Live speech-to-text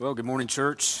Well, good morning,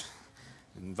 church.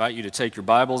 I invite you to take your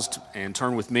Bibles and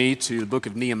turn with me to the book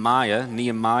of Nehemiah,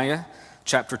 Nehemiah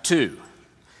chapter 2.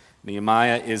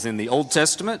 Nehemiah is in the Old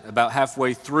Testament, about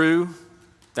halfway through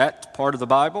that part of the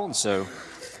Bible. And so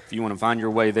if you want to find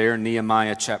your way there,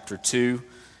 Nehemiah chapter 2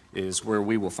 is where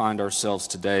we will find ourselves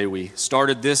today. We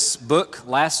started this book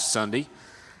last Sunday.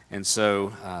 And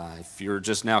so if you're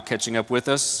just now catching up with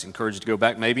us, I encourage you to go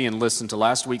back maybe and listen to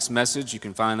last week's message. You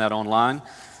can find that online.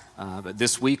 But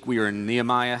this week we are in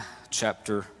Nehemiah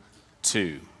chapter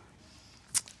 2.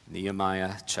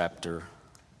 Nehemiah chapter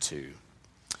 2.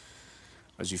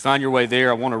 As you find your way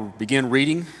there, I want to begin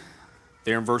reading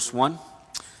there in verse 1.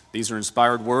 These are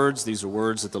inspired words. These are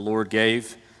words that the Lord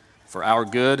gave for our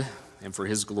good and for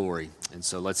His glory. And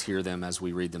so let's hear them as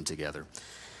we read them together.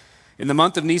 In the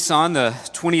month of Nisan, the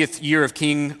 20th year of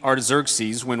King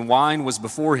Artaxerxes, when wine was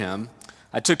before him,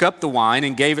 I took up the wine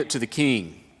and gave it to the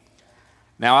king.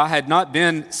 Now I had not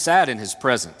been sad in his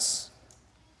presence.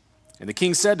 And the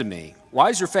king said to me, "Why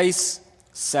is your face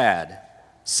sad,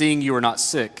 seeing you are not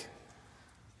sick?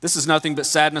 This is nothing but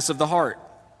sadness of the heart."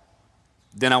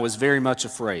 Then I was very much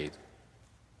afraid.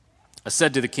 I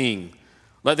said to the king,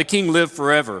 "Let the king live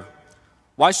forever.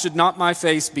 Why should not my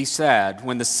face be sad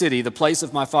when the city, the place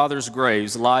of my father's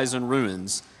graves, lies in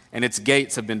ruins, and its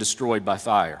gates have been destroyed by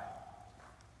fire?"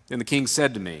 Then the king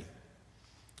said to me,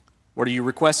 "What are you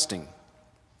requesting?"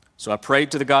 So I prayed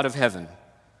to the God of heaven,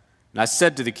 and I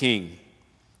said to the king,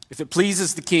 "If it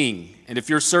pleases the king, and if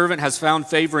your servant has found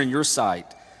favor in your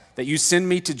sight, that you send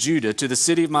me to Judah, to the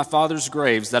city of my father's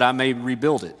graves, that I may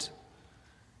rebuild it."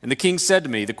 And the king said to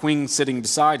me, the queen sitting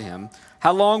beside him,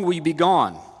 "How long will you be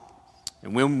gone?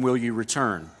 And when will you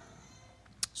return?"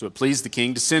 So it pleased the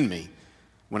king to send me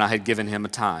when I had given him a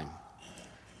time.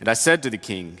 And I said to the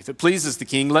king, "If it pleases the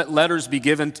king, let letters be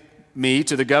given me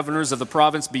to the governors of the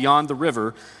province beyond the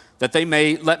river, that they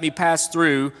may let me pass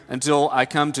through until I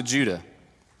come to Judah.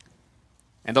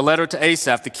 And a letter to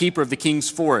Asaph, the keeper of the king's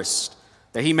forest,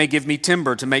 that he may give me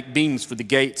timber to make beams for the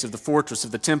gates of the fortress of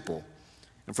the temple,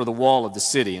 and for the wall of the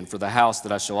city, and for the house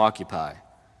that I shall occupy."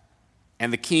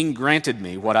 And the king granted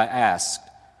me what I asked,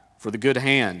 for the good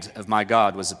hand of my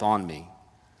God was upon me.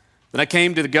 Then I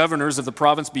came to the governors of the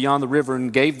province beyond the river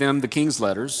and gave them the king's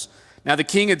letters. Now the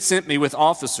king had sent me with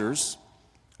officers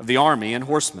of the army and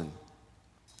horsemen.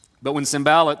 But when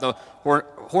Sanballat the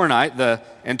Horonite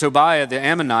and Tobiah the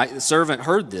Ammonite servant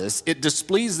heard this, it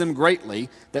displeased them greatly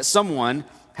that someone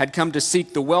had come to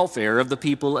seek the welfare of the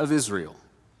people of Israel.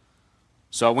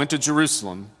 So I went to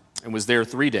Jerusalem and was there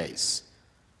 3 days.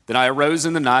 Then I arose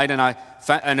in the night,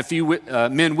 and a few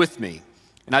men with me.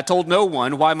 And I told no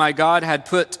one what my God had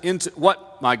put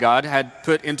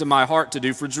into my heart to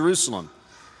do for Jerusalem.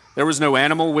 There was no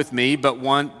animal with me but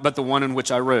the one in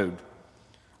which I rode.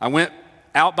 I went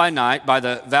out by night by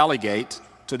the valley gate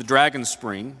to the dragon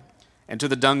spring and to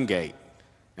the dung gate.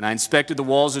 And I inspected the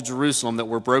walls of Jerusalem that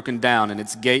were broken down and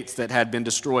its gates that had been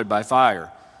destroyed by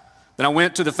fire. Then I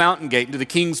went to the fountain gate and to the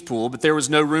king's pool, but there was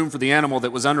no room for the animal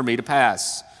that was under me to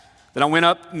pass. Then I went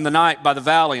up in the night by the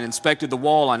valley and inspected the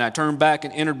wall, and I turned back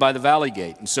and entered by the valley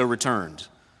gate, and so returned.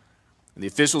 And the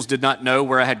officials did not know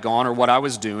where I had gone or what I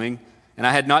was doing, and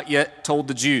I had not yet told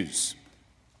the Jews,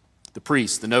 the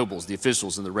priests, the nobles, the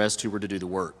officials, and the rest who were to do the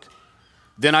work.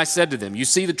 Then I said to them, "You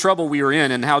see the trouble we are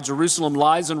in, and how Jerusalem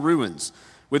lies in ruins,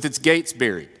 with its gates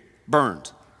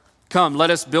burned. Come, let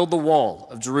us build the wall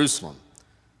of Jerusalem,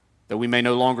 that we may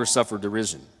no longer suffer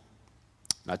derision."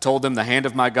 And I told them the hand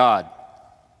of my God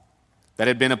that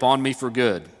had been upon me for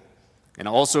good, and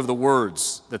also of the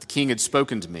words that the king had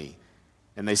spoken to me.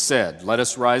 And they said, "Let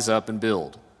us rise up and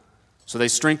build." So they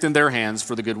strengthened their hands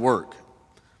for the good work.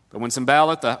 But when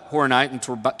Sanballat the Horonite and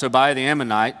Tobiah the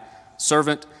Ammonite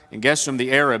servant and Geshem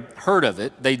the Arab heard of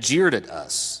it, they jeered at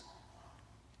us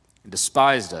and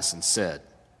despised us and said,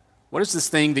 "What is this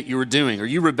thing that you are doing? Are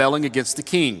you rebelling against the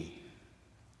king?"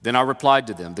 Then I replied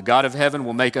to them, "The God of heaven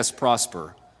will make us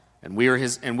prosper, and we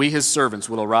his servants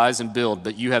will arise and build,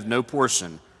 but you have no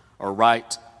portion or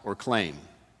right or claim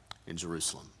in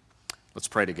Jerusalem." Let's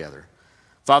pray together.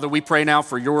 Father, we pray now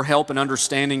for your help in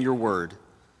understanding your word.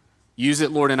 Use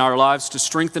it, Lord, in our lives to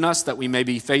strengthen us, that we may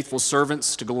be faithful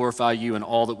servants to glorify you in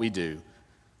all that we do.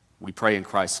 We pray in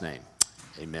Christ's name.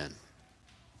 Amen.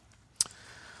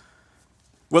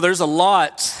 Well, there's a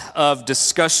lot of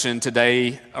discussion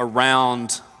today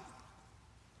around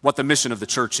what the mission of the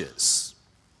church is.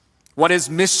 What is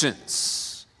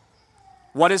missions?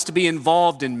 What is to be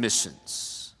involved in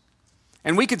missions?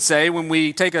 And we could say when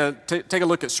we take a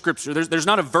look at Scripture, there's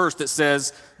not a verse that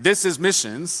says this is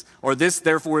missions or this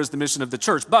therefore is the mission of the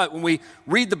church. But when we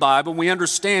read the Bible, we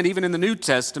understand even in the New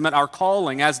Testament our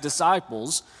calling as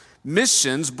disciples.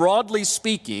 Missions, broadly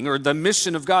speaking, or the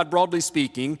mission of God broadly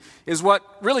speaking, is what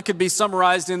really could be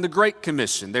summarized in the Great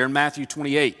Commission there in Matthew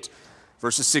 28,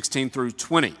 verses 16 through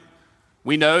 20.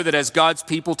 We know that as God's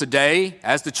people today,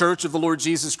 as the church of the Lord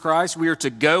Jesus Christ, we are to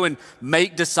go and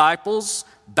make disciples,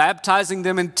 baptizing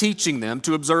them and teaching them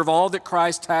to observe all that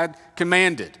Christ had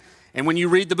commanded. And when you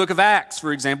read the book of Acts,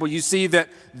 for example, you see that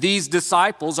these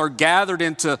disciples are gathered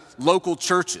into local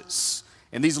churches.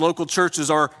 And these local churches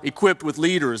are equipped with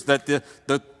leaders that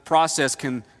the process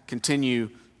can continue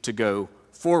to go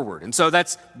forward. And so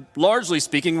that's largely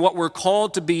speaking what we're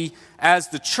called to be as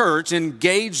the church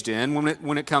engaged in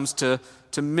when it comes to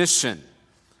mission.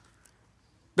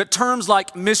 But terms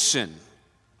like mission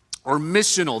or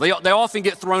missional, they often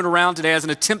get thrown around today as an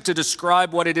attempt to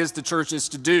describe what it is the church is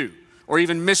to do, or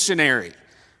even missionary.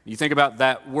 You think about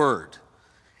that word.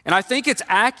 And I think it's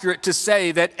accurate to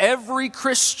say that every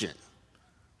Christian,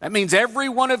 that means every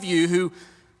one of you who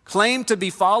claim to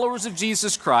be followers of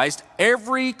Jesus Christ,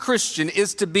 every Christian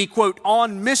is to be, quote,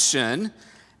 on mission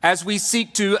as we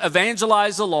seek to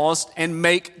evangelize the lost and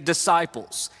make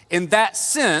disciples. In that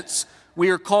sense, we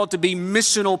are called to be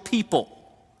missional people.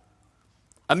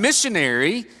 A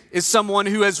missionary is someone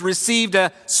who has received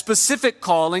a specific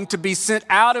calling to be sent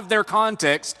out of their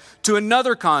context to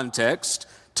another context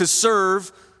to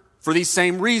serve for these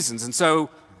same reasons. And so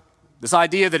this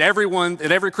idea that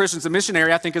every Christian's a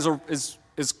missionary, I think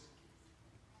is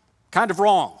kind of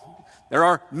wrong. There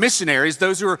are missionaries,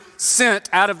 those who are sent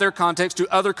out of their context to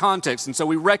other contexts. And so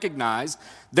we recognize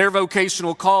their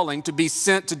vocational calling to be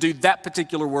sent to do that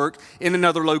particular work in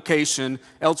another location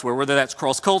elsewhere, whether that's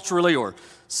cross-culturally or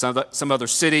some other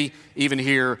city, even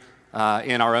here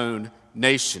in our own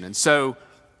nation. And so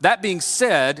that being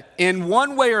said, in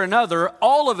one way or another,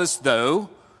 all of us, though,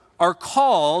 are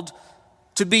called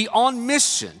to be on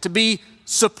mission, to be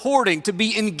supporting, to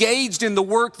be engaged in the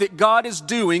work that God is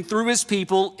doing through his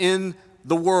people in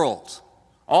the world.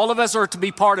 All of us are to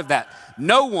be part of that.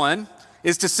 No one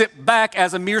is to sit back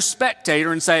as a mere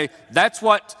spectator and say, that's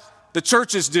what the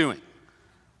church is doing.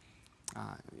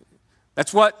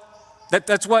 That's what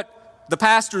the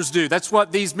pastors do. That's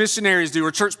what these missionaries do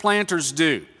or church planters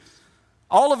do.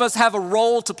 All of us have a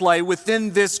role to play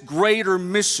within this greater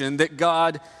mission that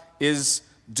God is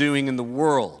doing in the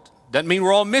world. Doesn't mean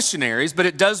we're all missionaries, but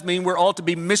it does mean we're all to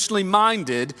be missionally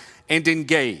minded and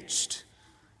engaged.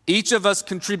 Each of us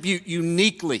contribute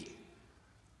uniquely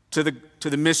to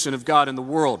the mission of God in the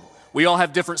world. We all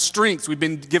have different strengths. We've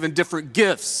been given different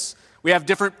gifts. We have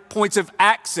different points of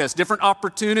access, different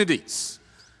opportunities.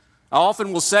 I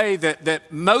often will say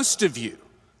that most of you,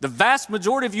 the vast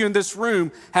majority of you in this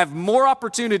room, have more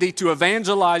opportunity to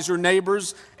evangelize your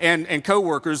neighbors and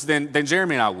coworkers than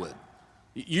Jeremy and I would.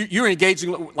 You're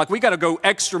engaging, like we got to go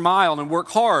extra mile and work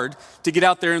hard to get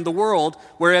out there in the world,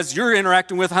 whereas you're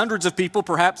interacting with hundreds of people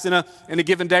perhaps in a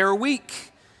given day or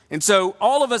week. And so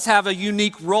all of us have a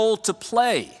unique role to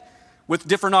play with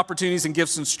different opportunities and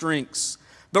gifts and strengths.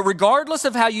 But regardless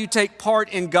of how you take part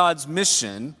in God's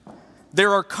mission,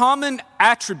 there are common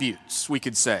attributes, we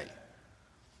could say,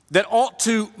 that ought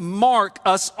to mark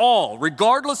us all,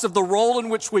 regardless of the role in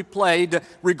which we played,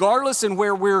 regardless in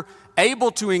where we're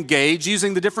able to engage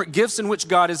using the different gifts in which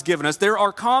God has given us. There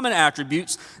are common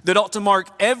attributes that ought to mark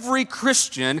every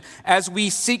Christian as we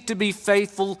seek to be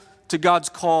faithful to God's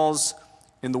cause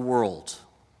in the world.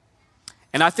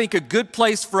 And I think a good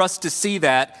place for us to see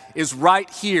that is right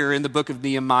here in the book of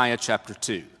Nehemiah chapter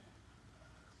 2.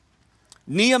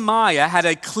 Nehemiah had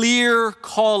a clear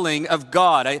calling of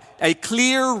God, a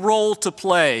clear role to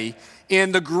play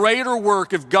in the greater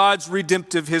work of God's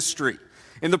redemptive history.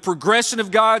 In the progression of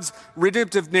God's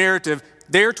redemptive narrative,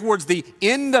 there towards the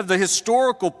end of the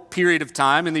historical period of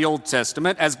time in the Old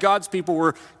Testament, as God's people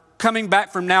were coming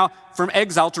back from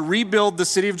exile to rebuild the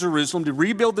city of Jerusalem, to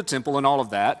rebuild the temple and all of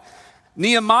that,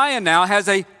 Nehemiah now has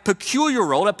a peculiar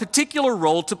role, a particular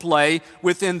role to play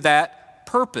within that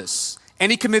purpose.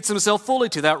 And he commits himself fully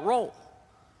to that role.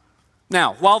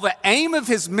 Now, while the aim of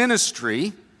his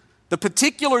ministry, the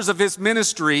particulars of his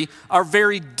ministry are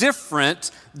very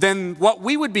different than what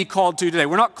we would be called to today.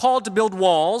 We're not called to build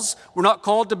walls. We're not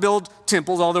called to build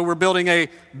temples, although we're building a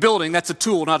building. That's a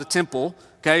tool, not a temple,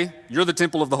 okay? You're the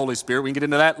temple of the Holy Spirit. We can get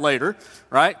into that later,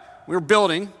 right? We're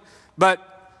building, but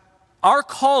our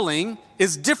calling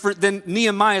is different than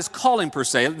Nehemiah's calling per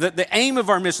se. The aim of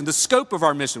our mission, the scope of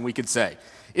our mission, we could say,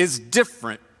 is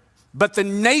different But the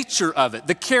nature of it,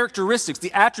 the characteristics,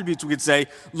 the attributes, we could say,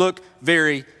 look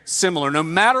very similar. No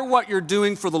matter what you're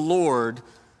doing for the Lord,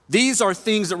 these are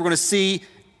things that we're going to see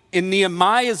in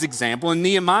Nehemiah's example, in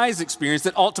Nehemiah's experience,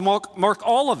 that ought to mark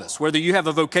all of us, whether you have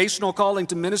a vocational calling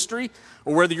to ministry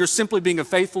or whether you're simply being a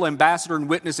faithful ambassador and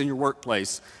witness in your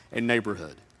workplace and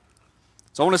neighborhood.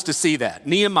 So I want us to see that.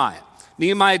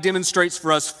 Nehemiah demonstrates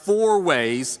for us 4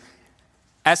 ways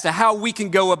as to how we can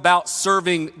go about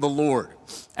serving the Lord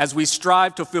as we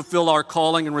strive to fulfill our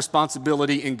calling and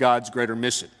responsibility in God's greater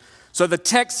mission. So the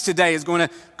text today is going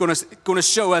to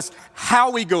show us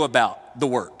how we go about the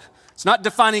work. It's not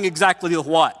defining exactly the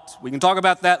what. We can talk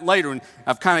about that later, and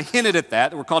I've kind of hinted at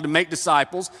that. We're called to make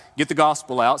disciples, get the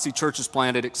gospel out, see churches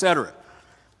planted, etc.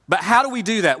 But how do we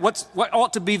do that? What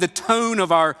ought to be the tone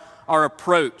of our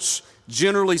approach,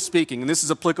 generally speaking? And this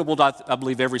is applicable to, I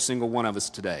believe, every single one of us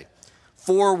today.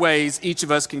 4 ways each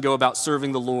of us can go about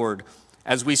serving the Lord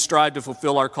as we strive to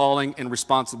fulfill our calling and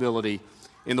responsibility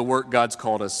in the work God's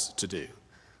called us to do.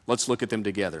 Let's look at them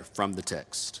together from the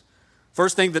text.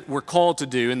 First thing that we're called to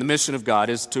do in the mission of God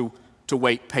is to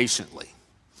wait patiently.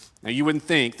 Now, you wouldn't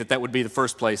think that would be the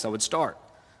first place I would start.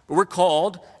 But we're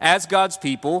called, as God's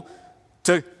people,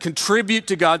 to contribute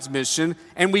to God's mission,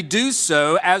 and we do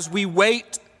so as we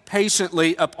wait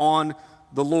patiently upon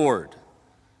the Lord.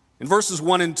 In verses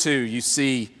 1 and 2, you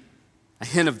see a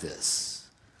hint of this.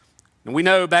 And we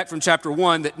know back from chapter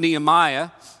 1 that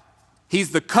Nehemiah,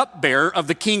 he's the cupbearer of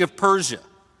the king of Persia.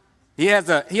 He has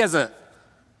a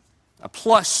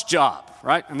plush job,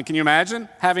 right? I mean, can you imagine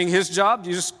having his job?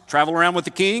 You just travel around with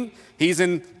the king. He's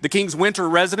in the king's winter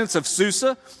residence of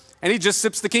Susa, and he just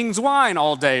sips the king's wine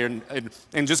all day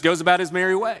and just goes about his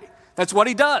merry way. That's what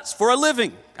he does for a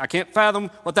living. I can't fathom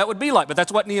what that would be like, but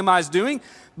that's what Nehemiah's doing.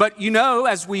 But you know,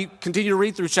 as we continue to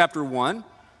read through chapter 1,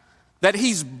 that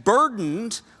he's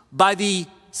burdened by the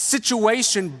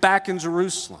situation back in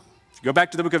Jerusalem. If you go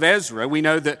back to the book of Ezra, we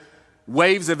know that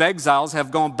waves of exiles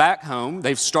have gone back home.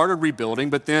 They've started rebuilding,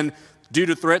 but then due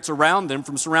to threats around them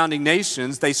from surrounding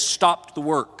nations, they stopped the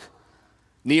work.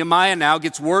 Nehemiah now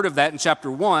gets word of that in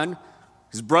chapter 1.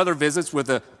 His brother visits with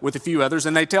a few others,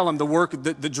 and they tell him the work of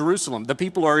the Jerusalem. The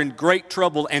people are in great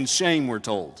trouble and shame, we're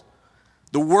told.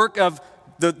 The work of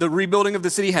the rebuilding of the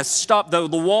city has stopped, though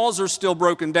the walls are still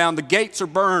broken down. The gates are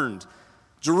burned.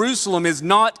 Jerusalem is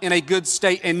not in a good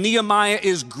state, and Nehemiah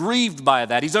is grieved by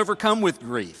that. He's overcome with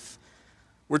grief.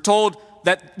 We're told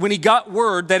that when he got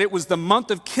word that it was the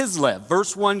month of Kislev,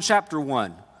 verse 1, chapter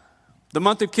 1, the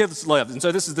month of Kislev. And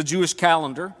so this is the Jewish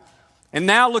calendar. And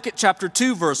now look at chapter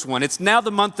 2, verse 1. It's now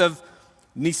the month of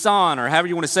Nisan, or however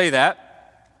you want to say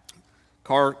that.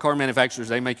 Car manufacturers,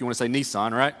 they make you want to say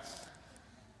Nissan, right?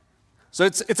 So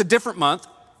it's a different month.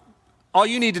 All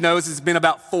you need to know is it's been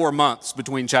about 4 months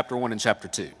between chapter 1 and chapter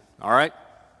 2, all right?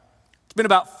 It's been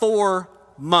about 4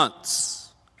 months.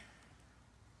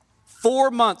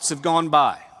 4 months have gone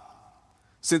by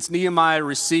since Nehemiah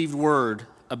received word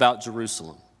about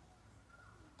Jerusalem.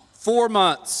 4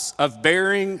 months of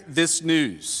bearing this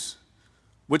news,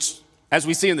 which, as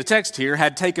we see in the text here,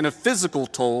 had taken a physical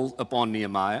toll upon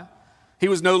Nehemiah. He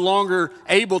was no longer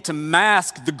able to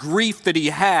mask the grief that he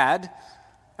had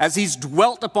as he's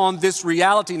dwelt upon this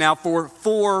reality now for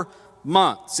 4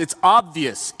 months. It's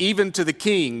obvious, even to the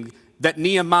king, that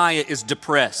Nehemiah is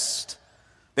depressed,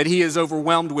 that he is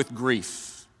overwhelmed with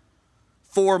grief.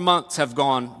 4 months have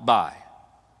gone by.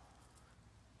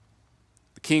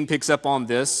 The king picks up on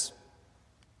this,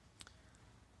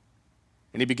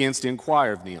 and he begins to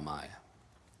inquire of Nehemiah.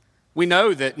 We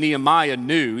know that Nehemiah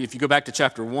knew, if you go back to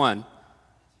chapter 1,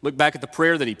 look back at the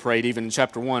prayer that he prayed, even in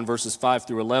chapter 1, verses 5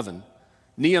 through 11.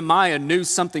 Nehemiah knew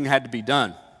something had to be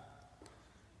done.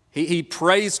 He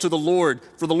prays to the Lord,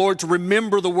 for the Lord to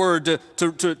remember the word,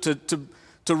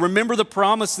 to remember the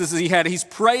promises that he had. He's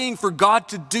praying for God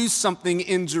to do something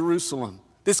in Jerusalem.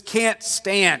 This can't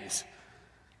stand.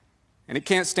 And it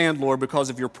can't stand, Lord, because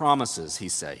of your promises,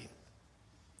 he's saying.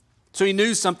 So he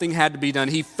knew something had to be done.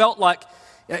 He felt like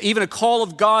even a call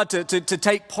of God to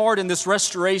take part in this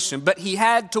restoration, but he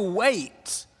had to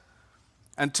wait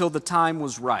until the time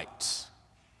was right.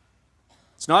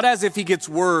 It's not as if he gets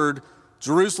word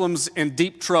Jerusalem's in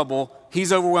deep trouble,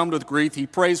 he's overwhelmed with grief, he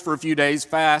prays for a few days,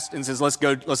 fasts, and says, let's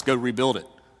go rebuild it.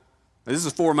 Now, this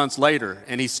is 4 months later,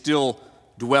 and he's still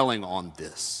dwelling on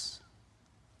this.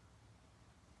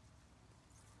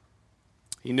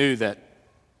 He knew that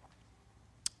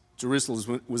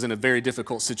Jerusalem was in a very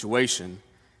difficult situation,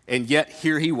 and yet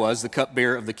here he was, the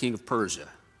cupbearer of the king of Persia.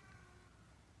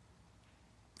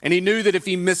 And he knew that if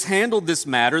he mishandled this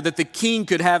matter, that the king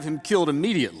could have him killed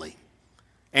immediately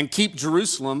and keep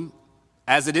Jerusalem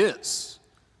as it is.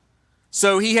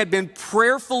 So he had been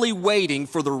prayerfully waiting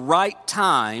for the right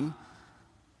time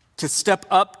to step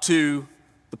up to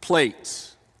the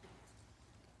plate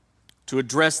to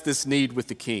address this need with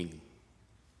the king.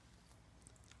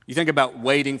 You think about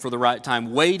waiting for the right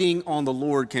time. Waiting on the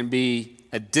Lord can be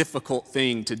a difficult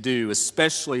thing to do,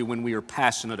 especially when we are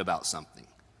passionate about something.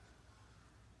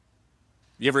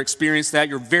 You ever experienced that?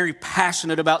 You're very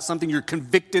passionate about something. You're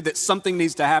convicted that something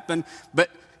needs to happen, but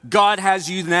God has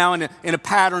you now in a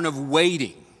pattern of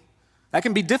waiting. That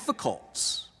can be difficult.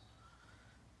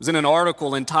 It was in an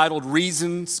article entitled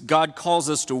 "Reasons God Calls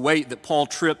Us to Wait" that Paul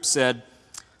Tripp said,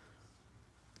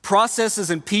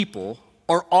 "Processes and people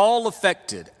are all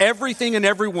affected. Everything and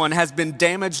everyone has been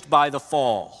damaged by the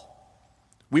fall.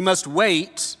 We must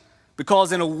wait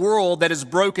because in a world that is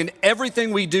broken,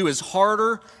 everything we do is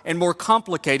harder and more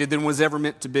complicated than was ever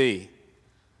meant to be.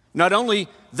 Not only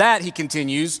that," he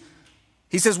continues,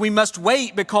 he says, "we must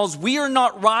wait because we are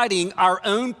not writing our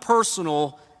own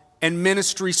personal and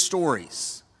ministry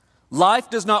stories. Life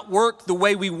does not work the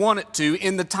way we want it to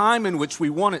in the time in which we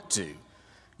want it to.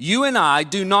 You and I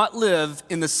do not live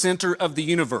in the center of the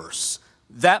universe.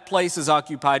 That place is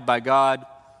occupied by God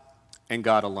and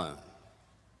God alone."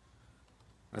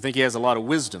 I think he has a lot of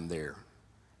wisdom there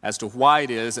as to why it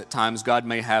is at times God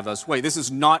may have us wait. This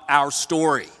is not our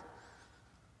story.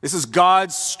 This is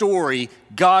God's story,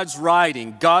 God's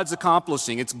writing, God's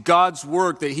accomplishing. It's God's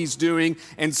work that he's doing.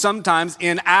 And sometimes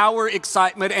in our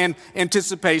excitement and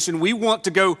anticipation, we want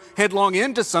to go headlong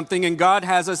into something, and God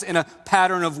has us in a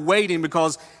pattern of waiting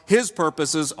because his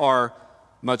purposes are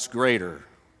much greater.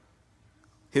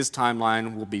 His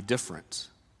timeline will be different.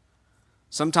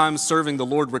 Sometimes serving the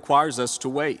Lord requires us to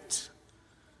wait.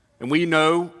 And we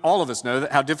know, all of us know,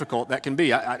 how difficult that can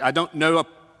be. I don't know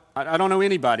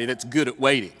anybody that's good at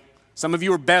waiting. Some of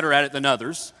you are better at it than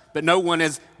others, but no one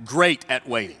is great at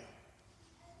waiting.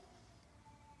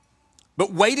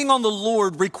 But waiting on the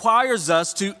Lord requires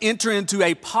us to enter into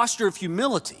a posture of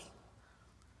humility.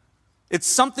 It's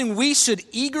something we should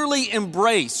eagerly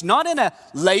embrace, not in a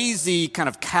lazy, kind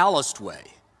of calloused way.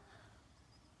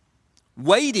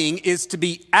 Waiting is to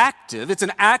be active. It's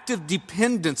an active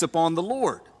dependence upon the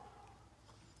Lord.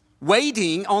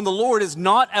 Waiting on the Lord is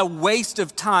not a waste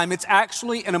of time. It's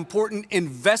actually an important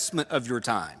investment of your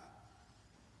time.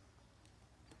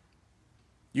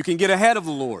 You can get ahead of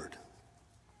the Lord.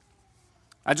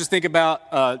 I just think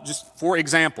about, just for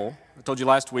example, I told you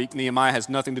last week, Nehemiah has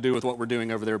nothing to do with what we're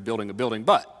doing over there building a building.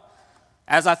 But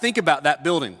as I think about that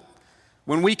building,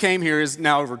 when we came here is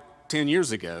now over 10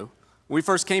 years ago, when we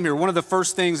first came here, one of the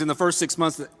first things in the first 6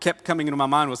 months that kept coming into my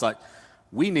mind was like,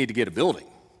 we need to get a building.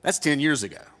 That's 10 years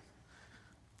ago.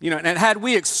 And had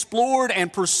we explored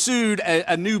and pursued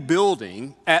a new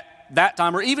building at that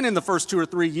time, or even in the first 2 or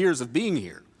 3 years of being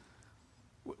here,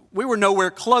 we were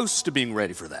nowhere close to being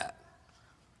ready for that.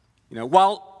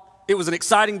 While it was an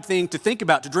exciting thing to think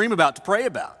about, to dream about, to pray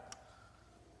about,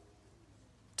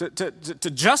 to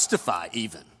justify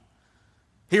even,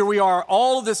 here we are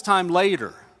all of this time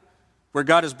later, where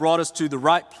God has brought us to the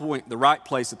right point, the right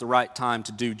place at the right time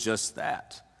to do just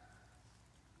that.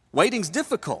 Waiting's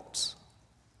difficult.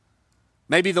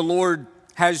 Maybe the Lord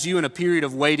has you in a period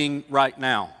of waiting right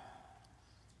now,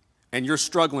 and you're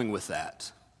struggling with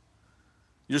that.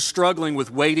 You're struggling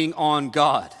with waiting on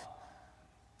God.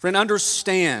 Friend,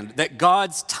 understand that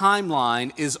God's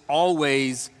timeline is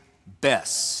always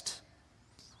best.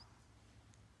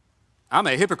 I'm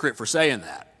a hypocrite for saying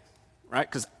that, right?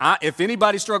 Because if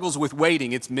anybody struggles with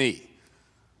waiting, it's me.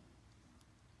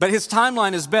 But his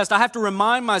timeline is best. I have to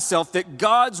remind myself that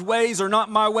God's ways are not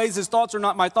my ways, his thoughts are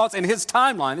not my thoughts, and his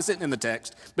timeline isn't in the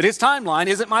text, but his timeline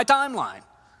isn't my timeline.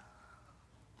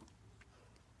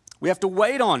 We have to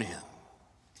wait on him.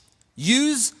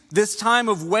 Use this time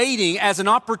of waiting as an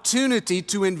opportunity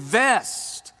to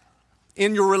invest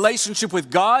in your relationship with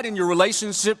God, in your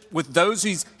relationship with those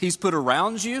he's put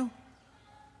around you.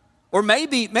 Or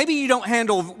maybe you don't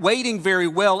handle waiting very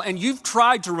well and you've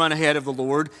tried to run ahead of the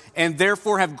Lord and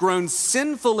therefore have grown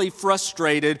sinfully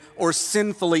frustrated or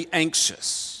sinfully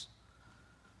anxious.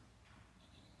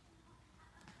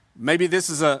 Maybe this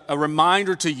is a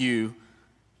reminder to you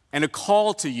and a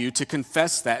call to you to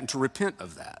confess that and to repent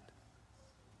of that.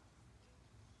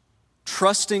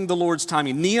 Trusting the Lord's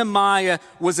timing. Nehemiah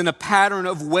was in a pattern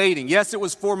of waiting. Yes, it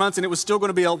was 4 months and it was still going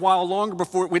to be a while longer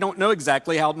before, we don't know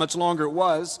exactly how much longer it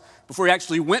was before he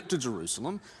actually went to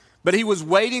Jerusalem. But he was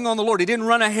waiting on the Lord. He didn't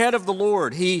run ahead of the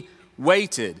Lord. He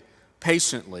waited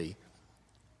patiently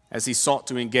as he sought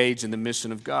to engage in the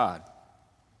mission of God.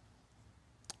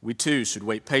 We too should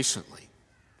wait patiently.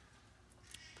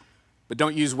 But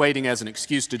don't use waiting as an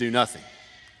excuse to do nothing.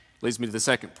 Leads me to the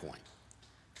second point.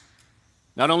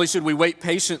 Not only should we wait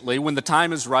patiently when the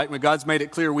time is right, when God's made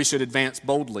it clear, we should advance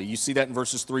boldly. You see that in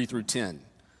verses 3 through 10.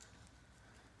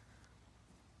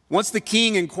 Once the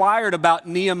king inquired about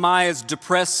Nehemiah's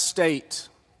depressed state,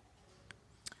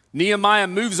 Nehemiah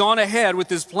moves on ahead with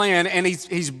his plan, and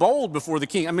he's bold before the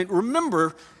king. I mean,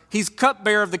 remember, he's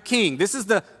cupbearer of the king. This is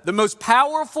the most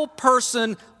powerful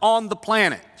person on the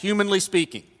planet, humanly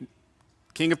speaking,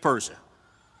 king of Persia.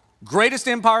 Greatest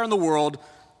empire in the world,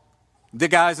 the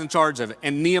guy's in charge of it,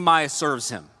 and Nehemiah serves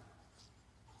him.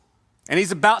 And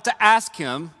he's about to ask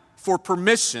him for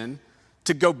permission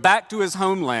to go back to his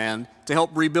homeland to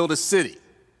help rebuild a city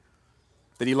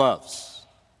that he loves.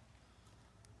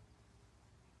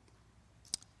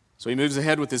 So he moves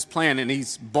ahead with his plan, and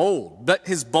he's bold. But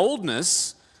his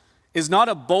boldness is not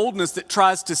a boldness that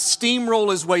tries to steamroll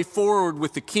his way forward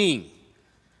with the king.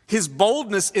 His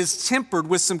boldness is tempered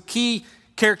with some key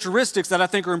characteristics that I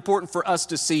think are important for us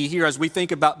to see here as we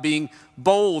think about being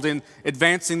bold in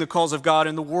advancing the cause of God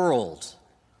in the world.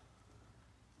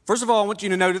 First of all, I want you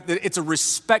to note that it's a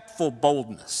respectful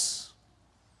boldness.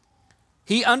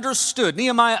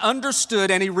 Nehemiah understood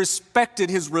and he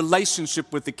respected his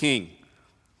relationship with the king.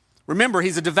 Remember,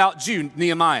 he's a devout Jew,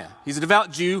 Nehemiah. He's a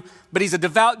devout Jew, but he's a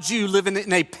devout Jew living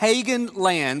in a pagan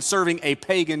land serving a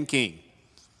pagan king.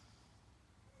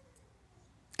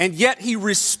 And yet he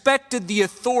respected the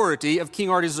authority of King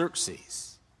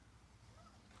Artaxerxes.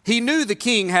 He knew the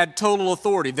king had total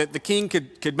authority, that the king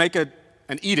could make an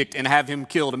edict and have him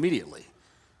killed immediately.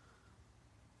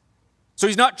 So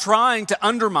he's not trying to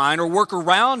undermine or work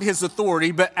around his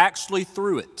authority, but actually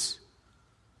through it.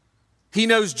 He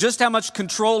knows just how much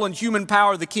control and human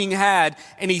power the king had,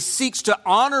 and he seeks to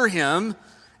honor him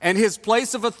and his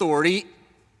place of authority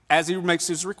as he makes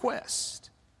his request.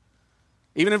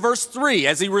 Even in verse 3,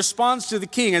 as he responds to the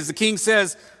king, as the king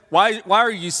says, why are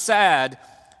you sad?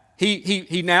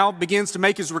 He now begins to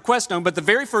make his request known, but the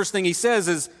very first thing he says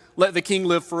is, let the king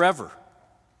live forever.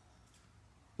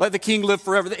 Let the king live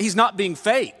forever. He's not being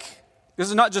fake. This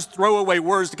is not just throwaway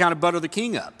words to kind of butter the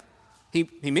king up. He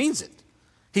means it.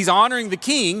 He's honoring the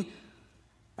king,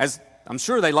 as I'm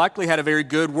sure they likely had a very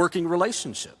good working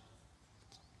relationship.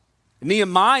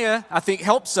 Nehemiah, I think,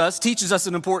 teaches us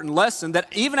an important lesson that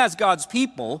even as God's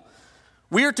people,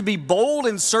 we are to be bold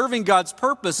in serving God's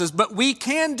purposes, but we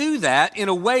can do that in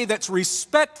a way that's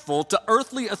respectful to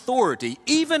earthly authority,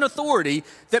 even authority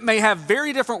that may have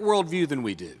very different worldview than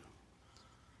we do.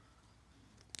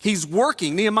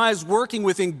 Nehemiah's working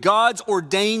within God's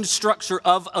ordained structure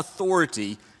of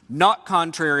authority, not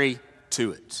contrary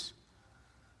to it.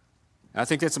 And I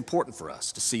think that's important for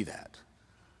us to see that.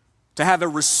 To have a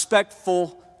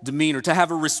respectful demeanor, to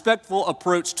have a respectful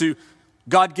approach to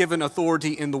God-given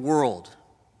authority in the world,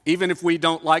 even if we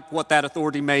don't like what that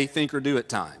authority may think or do at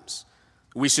times.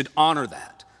 We should honor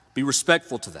that, be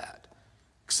respectful to that,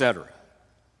 etc.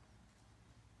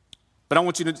 But I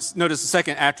want you to notice the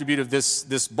second attribute of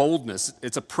this boldness.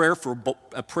 It's a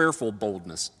prayerful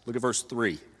boldness. Look at verse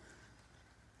 3.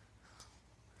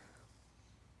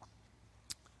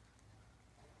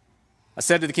 I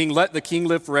said to the king, let the king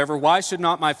live forever. Why should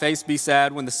not my face be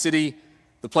sad when the city,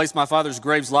 the place my father's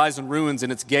graves, lies in ruins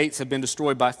and its gates have been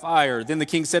destroyed by fire? Then the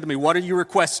king said to me, what are you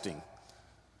requesting?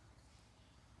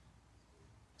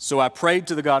 So I prayed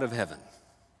to the God of heaven.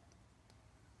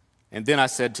 And then I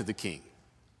said to the king.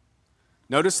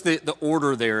 Notice the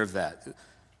order there of that.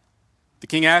 The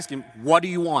king asked him, what do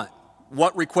you want?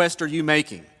 What request are you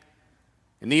making?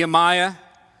 And Nehemiah,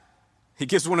 he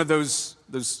gives one of those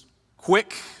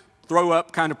quick throw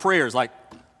up kind of prayers like,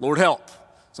 Lord help.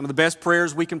 Some of the best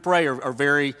prayers we can pray are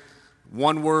very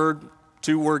one word,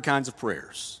 two word kinds of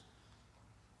prayers.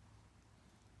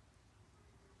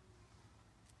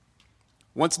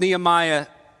 Once Nehemiah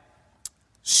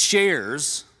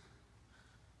shares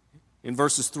in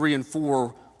verses 3 and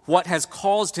 4 what has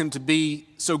caused him to be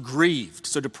so grieved,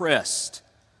 so depressed,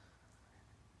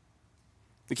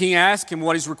 the king asked him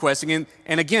what he's requesting.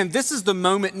 And again, this is the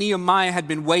moment Nehemiah had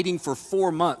been waiting for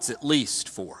 4 months at least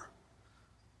for.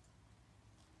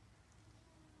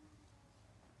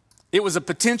 It was a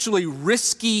potentially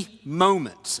risky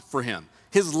moment for him.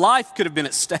 His life could have been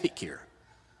at stake here.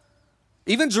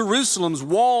 Even Jerusalem's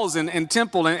walls and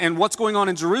temple and what's going on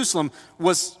in Jerusalem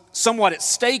was somewhat at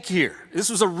stake here. This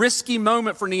was a risky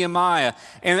moment for Nehemiah.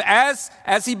 And as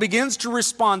he begins to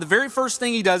respond, the very first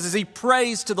thing he does is he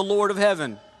prays to the Lord of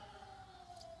heaven.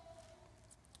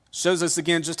 Shows us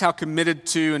again just how committed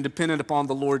to and dependent upon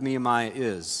the Lord Nehemiah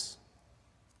is.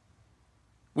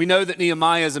 We know that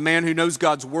Nehemiah is a man who knows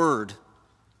God's word.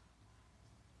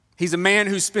 He's a man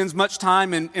who spends much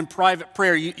time in private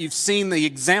prayer. You've seen the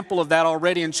example of that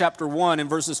already in chapter 1 in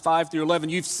verses 5 through 11.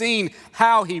 You've seen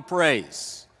how he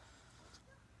prays.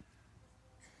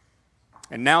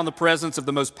 And now in the presence of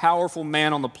the most powerful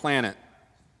man on the planet,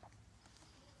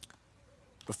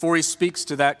 before he speaks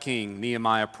to that king,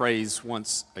 Nehemiah prays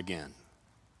once again.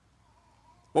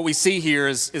 What we see here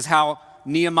is how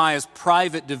Nehemiah's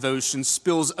private devotion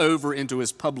spills over into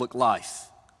his public life.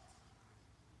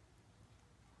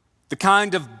 The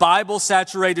kind of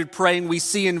Bible-saturated praying we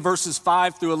see in verses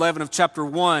 5 through 11 of chapter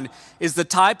 1 is the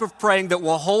type of praying that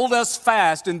will hold us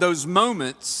fast in those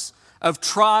moments of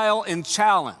trial and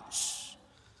challenge.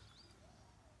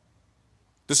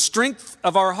 The strength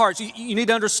of our hearts, you need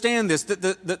to understand this,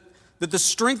 that the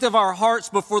strength of our hearts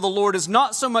before the Lord is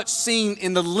not so much seen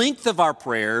in the length of our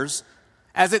prayers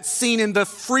as it's seen in the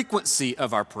frequency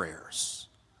of our prayers.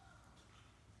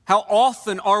 How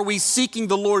often are we seeking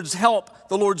the Lord's help,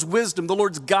 the Lord's wisdom, the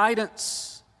Lord's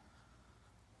guidance?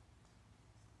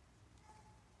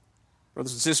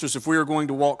 Brothers and sisters, if we are going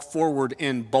to walk forward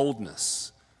in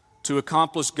boldness to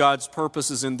accomplish God's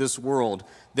purposes in this world,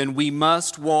 then we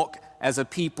must walk as a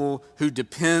people who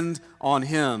depend on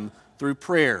Him through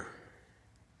prayer.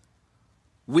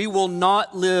 We will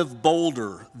not live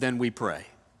bolder than we pray.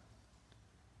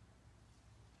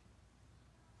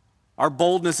 Our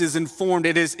boldness is informed,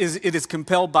 it is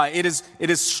compelled by, it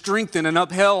is strengthened and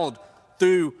upheld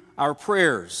through our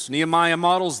prayers. Nehemiah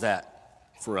models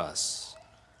that for us.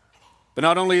 But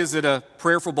not only is it a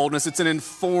prayerful boldness, it's an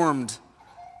informed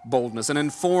boldness. An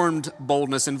informed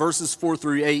boldness. In verses 4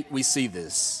 through 8, we see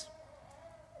this.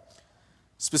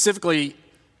 Specifically,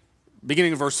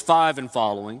 beginning of verse 5 and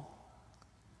following,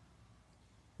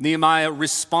 Nehemiah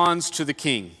responds to the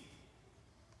king.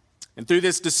 And through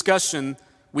this discussion,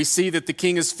 we see that the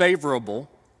king is favorable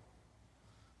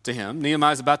to him.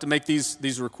 Nehemiah is about to make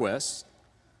these requests,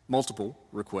 multiple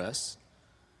requests.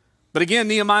 But again,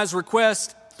 Nehemiah's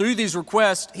request, through these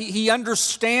requests, he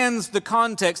understands the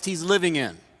context he's living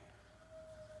in.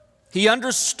 He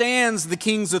understands the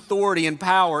king's authority and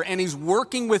power, and he's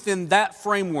working within that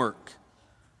framework.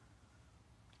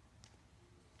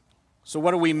 So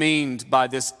what do we mean by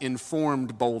this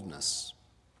informed boldness?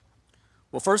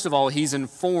 Well, first of all, he's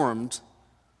informed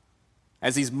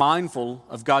as he's mindful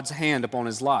of God's hand upon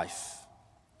his life.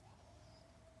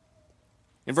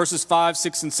 In verses 5,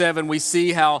 6, and 7, we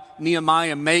see how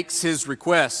Nehemiah makes his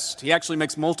request. He actually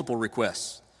makes multiple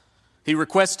requests. He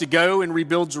requests to go and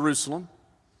rebuild Jerusalem,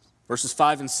 verses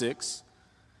 5 and 6.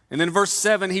 And then verse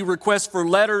 7, he requests for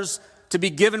letters to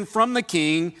be given from the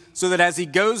king so that as he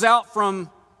goes out from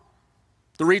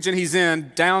the region he's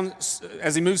in, down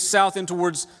as he moves south in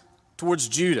towards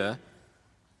Judah,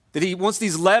 that he wants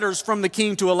these letters from the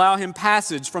king to allow him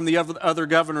passage from the other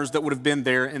governors that would have been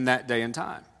there in that day and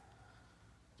time.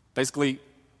 Basically,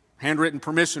 handwritten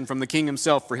permission from the king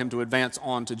himself for him to advance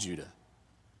on to Judah.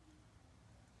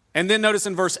 And then notice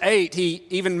in verse 8, he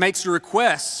even makes a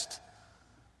request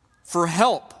for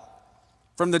help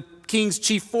from the king's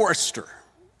chief forester,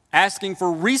 asking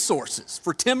for resources,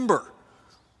 for timber,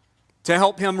 to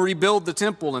help him rebuild the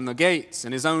temple and the gates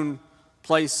and his own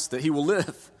place that he will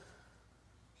live.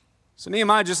 So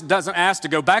Nehemiah just doesn't ask to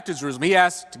go back to Jerusalem. He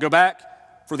asks to go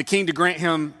back for the king to grant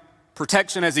him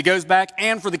protection as he goes back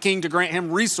and for the king to grant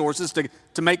him resources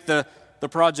to make the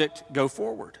project go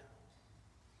forward.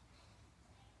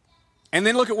 And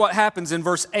then look at what happens in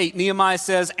verse 8. Nehemiah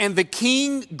says, "And the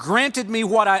king granted me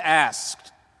what I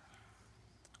asked."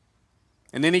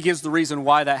 And then he gives the reason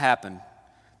why that happened.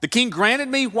 "The king granted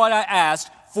me what I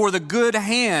asked, for the good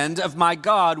hand of my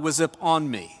God was upon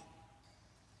me."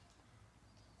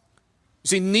 You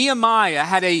see, Nehemiah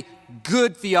had a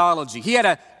good theology. He had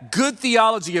a good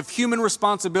theology of human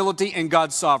responsibility and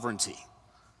God's sovereignty.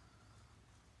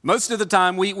 Most of the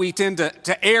time, we tend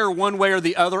to err one way or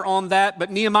the other on that, but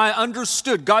Nehemiah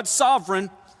understood God's sovereign.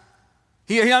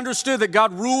 He understood that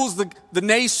God rules the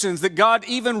nations, that God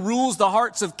even rules the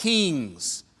hearts of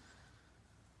kings.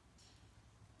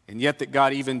 And yet that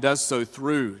God even does so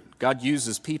through, God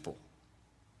uses people.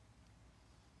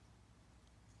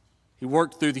 He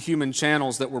worked through the human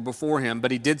channels that were before him,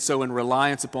 but he did so in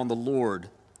reliance upon the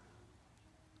Lord.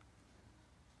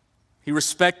 He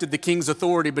respected the king's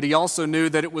authority, but he also knew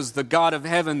that it was the God of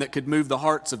heaven that could move the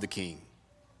hearts of the king.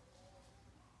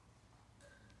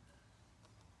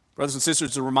 Brothers and sisters,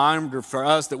 it's a reminder for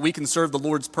us that we can serve the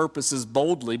Lord's purposes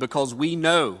boldly because we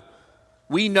know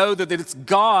that it's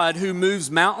God who moves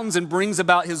mountains and brings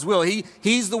about his will.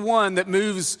 He's the one that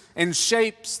moves and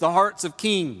shapes the hearts of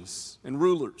kings and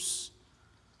rulers.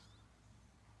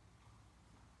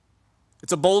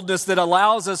 It's a boldness that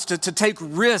allows us to take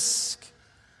risk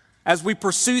as we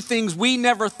pursue things we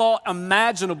never thought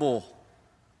imaginable,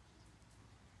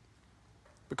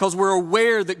 because we're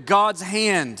aware that God's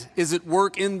hand is at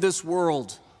work in this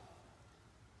world.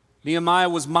 Nehemiah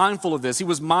was mindful of this. He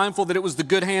was mindful that it was the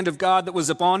good hand of God that was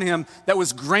upon him, that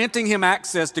was granting him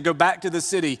access to go back to the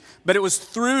city. But it was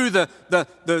through the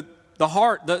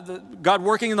heart, God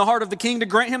working in the heart of the king to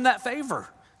grant him that favor.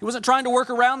 He wasn't trying to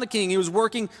work around the king. He was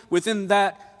working within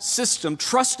that system,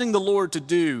 trusting the Lord to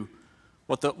do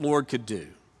what the Lord could do.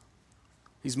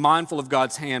 He's mindful of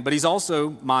God's hand, but he's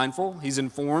also mindful, he's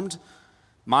informed,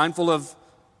 mindful of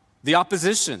the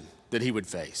opposition that he would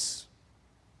face.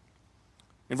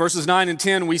 In verses 9 and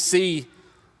 10, we see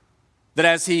that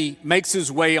as he makes his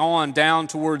way on down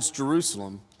towards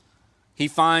Jerusalem, he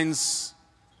finds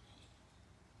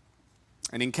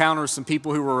and encounters some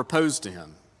people who were opposed to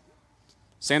him.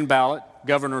 Sanballat,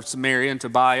 governor of Samaria, and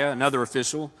Tobiah, another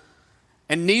official,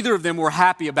 and neither of them were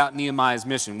happy about Nehemiah's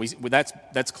mission.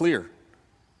 That's clear.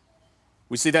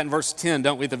 We see that in verse 10,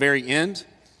 don't we, at the very end?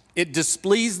 It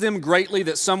displeased them greatly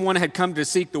that someone had come to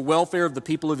seek the welfare of the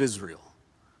people of Israel.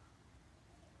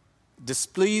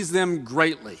 Displeased them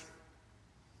greatly.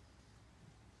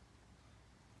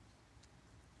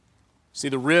 See,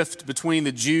 the rift between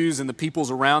the Jews and the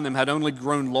peoples around them had only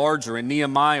grown larger, and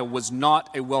Nehemiah was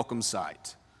not a welcome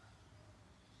sight.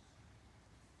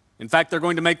 In fact, they're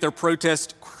going to make their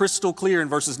protest crystal clear in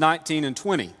verses 19 and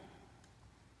 20.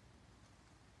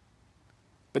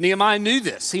 But Nehemiah knew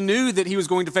this. He knew that he was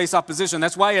going to face opposition.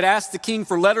 That's why he had asked the king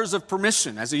for letters of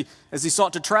permission as he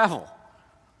sought to travel.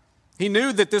 He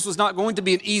knew that this was not going to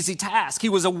be an easy task. He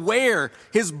was aware,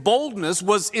 his boldness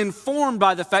was informed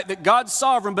by the fact that God's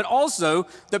sovereign, but also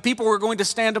that people were going to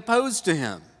stand opposed to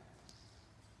him.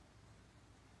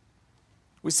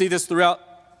 We see this throughout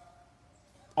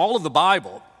all of the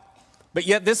Bible, but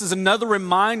yet this is another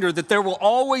reminder that there will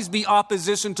always be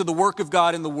opposition to the work of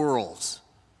God in the world.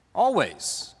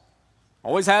 Always.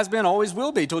 Always has been, always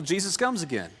will be, till Jesus comes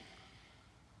again.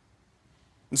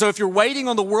 And so if you're waiting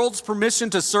on the world's permission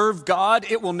to serve God,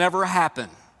 it will never happen.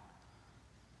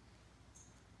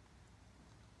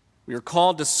 We are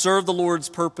called to serve the Lord's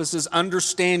purposes,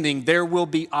 understanding there will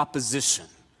be opposition.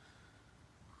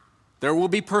 There will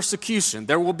be persecution.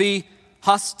 There will be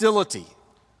hostility.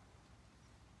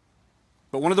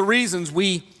 But one of the reasons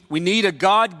we need a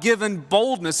God-given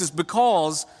boldness is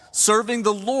because serving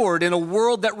the Lord in a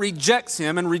world that rejects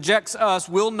Him and rejects us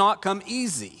will not come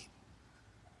easy.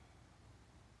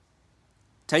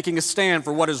 Taking a stand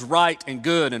for what is right and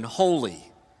good and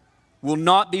holy will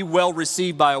not be well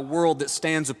received by a world that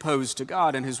stands opposed to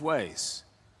God and His ways.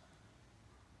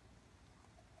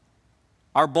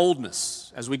 Our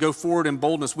boldness, as we go forward in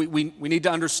boldness, we need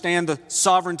to understand the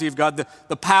sovereignty of God,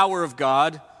 the power of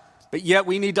God, but yet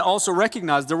we need to also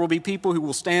recognize there will be people who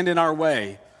will stand in our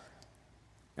way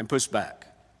and push back.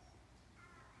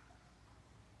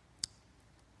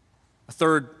 A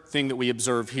third thing that we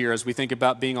observe here as we think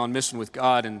about being on mission with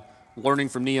God and learning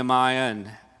from Nehemiah and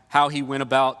how he went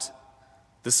about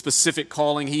the specific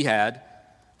calling he had,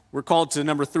 we're called to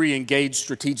number 3, engage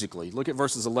strategically. Look at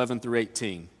verses 11 through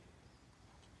 18.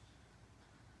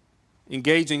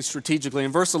 Engaging strategically.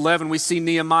 In verse 11, we see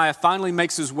Nehemiah finally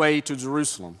makes his way to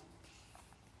Jerusalem.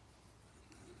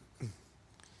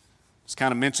 Just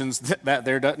kind of mentions that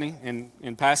there, doesn't he,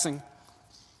 in passing?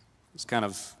 It's kind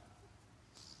of,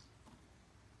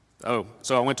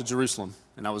 so I went to Jerusalem,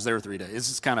 and I was there 3 days. This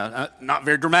is kind of not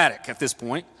very dramatic at this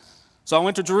point. So I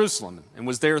went to Jerusalem and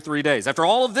was there 3 days. After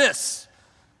all of this,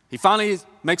 he finally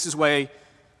makes his way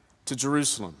to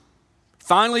Jerusalem.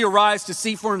 Finally arrives to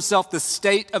see for himself the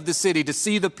state of the city, to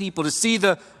see the people, to see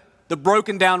the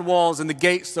broken down walls and the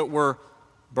gates that were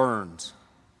burned.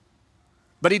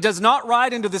 But he does not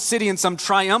ride into the city in some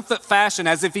triumphant fashion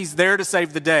as if he's there to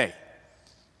save the day.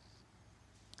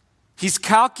 He's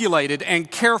calculated and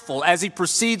careful as he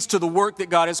proceeds to the work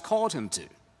that God has called him to.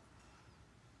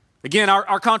 Again,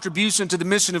 our contribution to the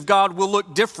mission of God will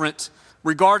look different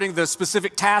regarding the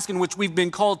specific task in which we've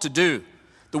been called to do,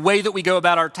 the way that we go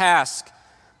about our task.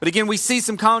 But again, we see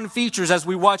some common features as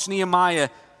we watch Nehemiah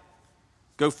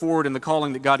go forward in the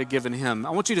calling that God had given him. I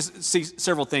want you to see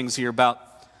several things here about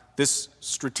this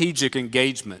strategic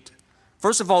engagement.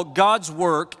 First of all, God's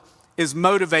work is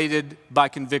motivated by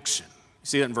conviction. You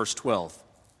see that in verse 12.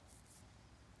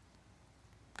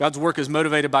 God's work is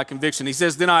motivated by conviction. He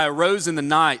says, "Then I arose in the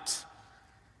night,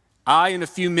 I and a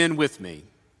few men with me."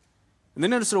 And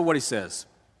then notice what he says.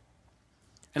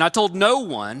 "And I told no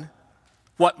one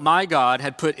what my God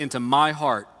had put into my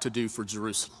heart to do for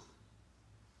Jerusalem."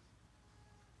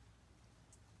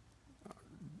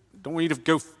 Don't want you to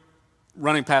go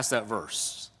running past that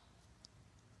verse.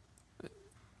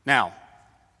 Now,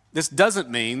 this doesn't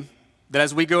mean that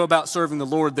as we go about serving the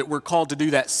Lord that we're called to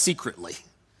do that secretly.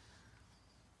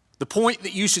 The point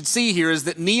that you should see here is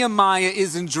that Nehemiah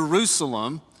is in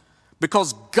Jerusalem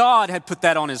because God had put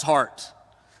that on his heart.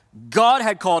 God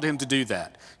had called him to do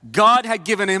that. God had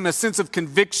given him a sense of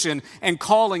conviction and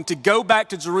calling to go back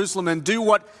to Jerusalem and do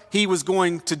what he was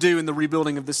going to do in the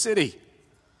rebuilding of the city.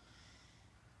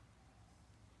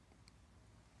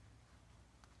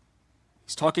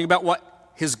 He's talking about what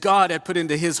his God had put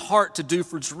into his heart to do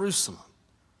for Jerusalem.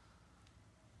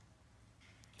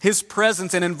 His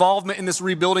presence and involvement in this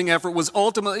rebuilding effort was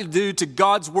ultimately due to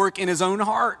God's work in his own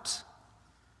heart.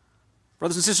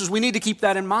 Brothers and sisters, we need to keep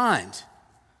that in mind.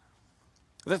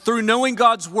 That through knowing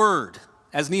God's word,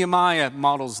 as Nehemiah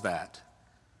models that,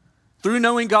 through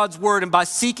knowing God's word and by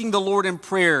seeking the Lord in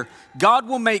prayer, God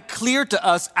will make clear to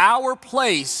us our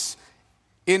place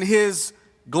in his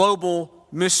global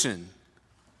mission.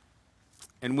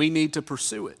 And we need to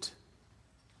pursue it.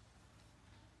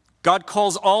 God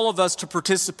calls all of us to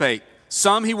participate.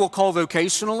 Some he will call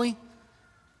vocationally.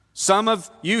 Some of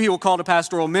you he will call to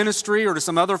pastoral ministry or to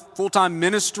some other full-time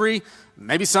ministry.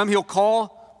 Maybe some he'll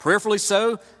call, prayerfully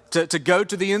so, to go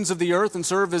to the ends of the earth and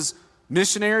serve as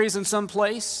missionaries in some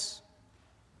place.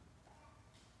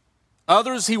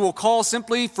 Others he will call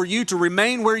simply for you to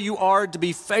remain where you are, to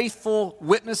be faithful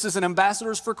witnesses and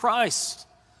ambassadors for Christ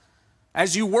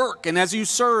as you work and as you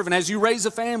serve and as you raise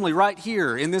a family right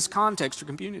here in this context or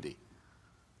community.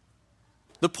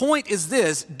 The point is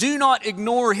this: do not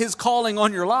ignore his calling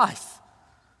on your life.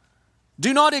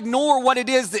 Do not ignore what it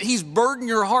is that he's burdened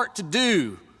your heart to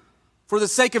do for the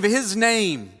sake of his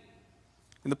name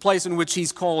in the place in which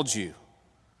he's called you.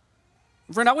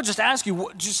 Friend, I would just ask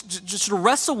you, just to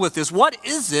wrestle with this. What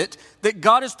is it that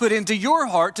God has put into your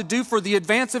heart to do for the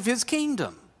advance of his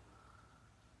kingdom?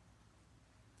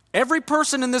 Every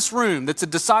person in this room that's a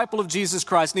disciple of Jesus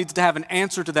Christ needs to have an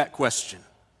answer to that question.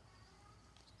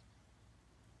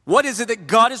 What is it that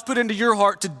God has put into your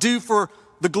heart to do for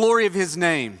the glory of his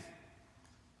name?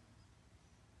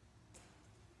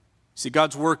 See,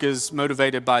 God's work is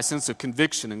motivated by a sense of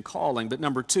conviction and calling. But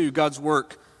number two, God's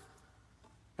work,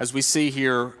 as we see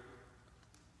here,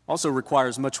 also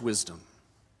requires much wisdom.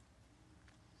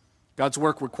 God's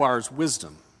work requires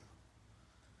wisdom.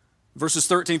 Verses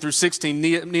 13 through 16,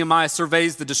 Nehemiah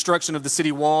surveys the destruction of the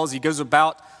city walls. He goes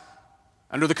about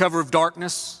under the cover of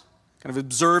darkness, kind of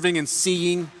observing and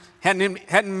seeing. He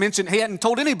hadn't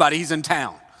told anybody he's in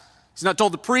town. He's not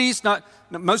told the priest.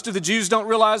 Most of the Jews don't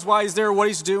realize why he's there, what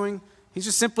he's doing. He's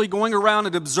just simply going around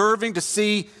and observing to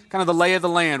see kind of the lay of the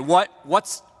land.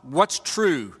 What's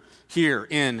true here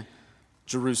in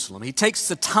Jerusalem? He takes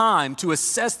the time to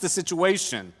assess the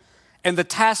situation and the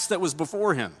task that was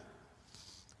before him.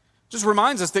 Just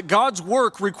reminds us that God's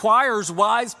work requires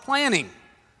wise planning.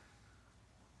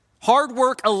 Hard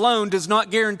work alone does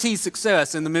not guarantee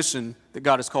success in the mission that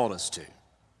God has called us to.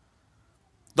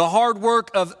 The hard work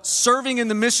of serving in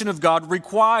the mission of God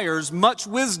requires much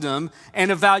wisdom and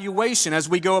evaluation as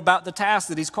we go about the task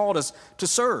that he's called us to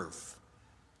serve.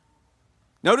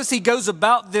 Notice he goes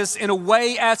about this in a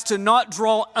way as to not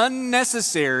draw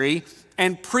unnecessary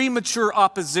and premature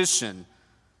opposition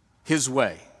his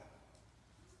way.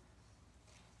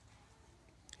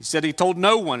 He said he told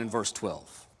no one in verse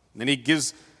 12. And then he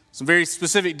gives some very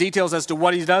specific details as to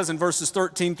what he does in verses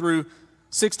 13 through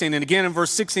 16. And again in verse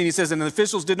 16 he says, "And the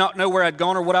officials did not know where I'd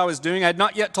gone or what I was doing. I had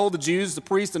not yet told the Jews, the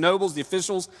priests, the nobles, the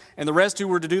officials, and the rest who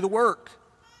were to do the work."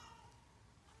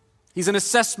 He's in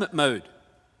assessment mode.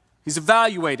 He's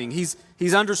evaluating. He's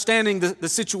understanding the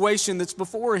situation that's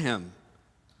before him.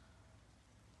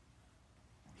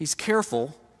 He's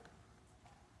careful,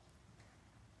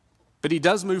 but he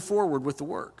does move forward with the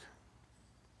work.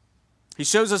 He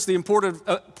shows us the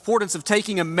importance of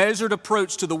taking a measured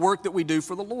approach to the work that we do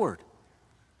for the Lord.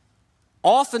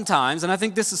 Oftentimes, and I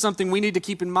think this is something we need to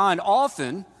keep in mind,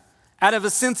 often, out of a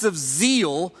sense of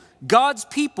zeal, God's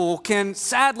people can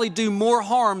sadly do more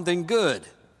harm than good.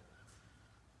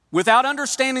 Without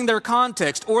understanding their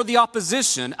context or the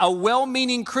opposition, a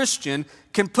well-meaning Christian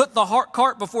can put the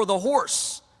cart before the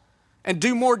horse and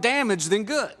do more damage than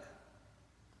good.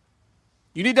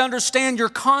 You need to understand your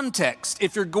context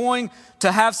if you're going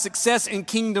to have success in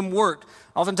kingdom work.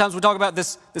 Oftentimes we talk about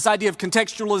this idea of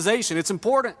contextualization. It's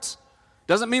important.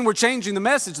 Doesn't mean we're changing the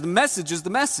message. The message is the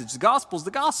message. The gospel is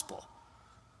the gospel.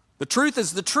 The truth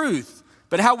is the truth.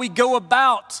 But how we go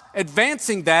about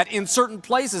advancing that in certain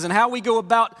places and how we go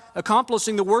about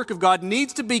accomplishing the work of God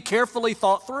needs to be carefully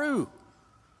thought through.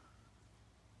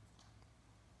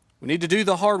 We need to do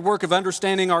the hard work of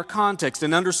understanding our context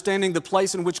and understanding the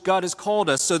place in which God has called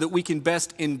us so that we can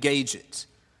best engage it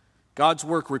God's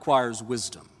work requires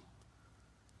wisdom.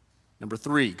 Number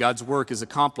 3, God's work is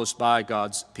accomplished by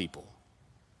God's people.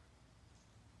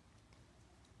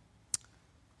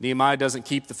 Nehemiah doesn't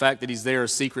keep the fact that he's there a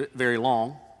secret very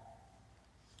long.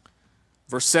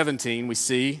 Verse 17, we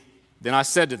see, then I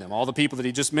said to them, all the people that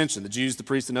he just mentioned, the Jews, the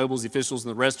priests, the nobles, the officials,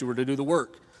 and the rest who were to do the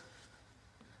work.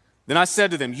 Then I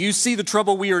said to them, you see the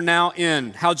trouble we are now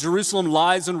in, how Jerusalem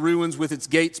lies in ruins with its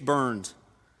gates burned.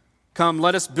 Come,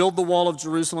 let us build the wall of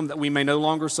Jerusalem that we may no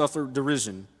longer suffer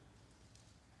derision.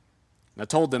 And I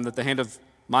told them that the hand of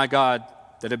my God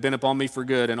that had been upon me for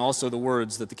good, and also the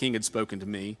words that the king had spoken to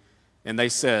me. And they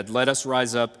said, let us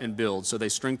rise up and build. So they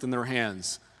strengthened their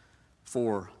hands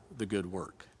for the good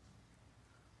work.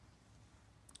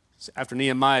 So after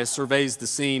Nehemiah surveys the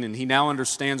scene and he now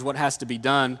understands what has to be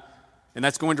done, and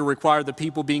that's going to require the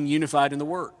people being unified in the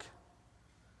work.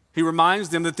 He reminds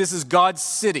them that this is God's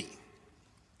city.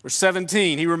 Verse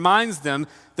 17, he reminds them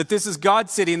that this is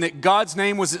God's city and that God's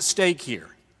name was at stake here.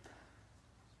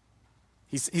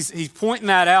 He's pointing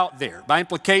that out there by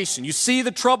implication. You see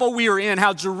the trouble we are in,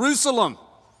 how Jerusalem,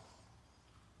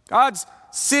 God's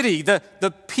city,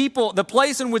 the people, the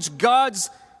place in which God's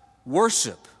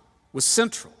worship was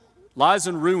central, lies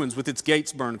in ruins with its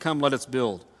gates burned. Come, let us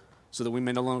build so that we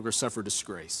may no longer suffer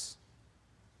disgrace.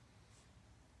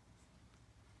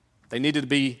 They needed to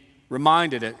be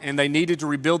reminded it, and they needed to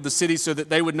rebuild the city so that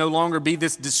they would no longer be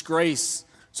this disgrace.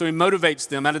 So he motivates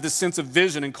them out of this sense of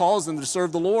vision and calls them to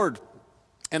serve the Lord.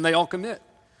 And they all commit. It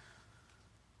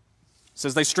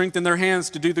says they strengthen their hands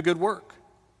to do the good work.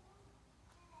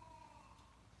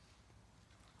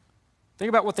 Think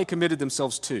about what they committed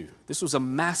themselves to. This was a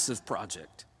massive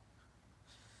project.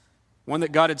 One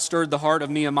that God had stirred the heart of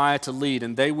Nehemiah to lead,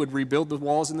 and they would rebuild the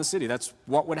walls in the city. That's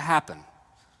what would happen.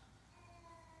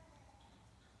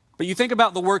 But you think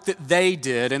about the work that they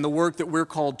did and the work that we're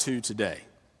called to today.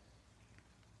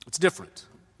 It's different.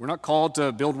 We're not called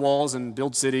to build walls and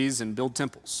build cities and build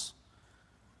temples.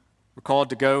 We're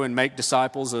called to go and make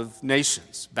disciples of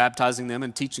nations, baptizing them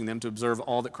and teaching them to observe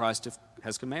all that Christ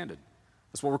has commanded.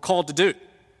 That's what we're called to do.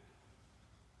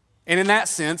 And in that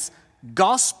sense,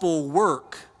 gospel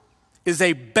work is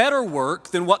a better work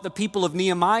than what the people of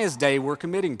Nehemiah's day were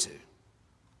committing to.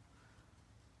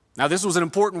 Now, this was an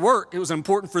important work. It was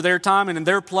important for their time and in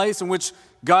their place in which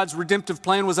God's redemptive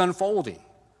plan was unfolding.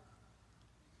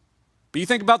 But you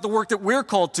think about the work that we're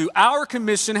called to. Our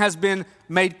commission has been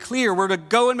made clear. We're to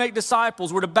go and make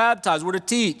disciples. We're to baptize. We're to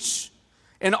teach.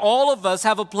 And all of us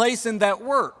have a place in that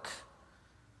work.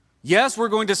 Yes, we're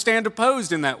going to stand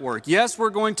opposed in that work. Yes, we're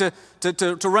going to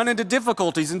run into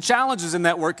difficulties and challenges in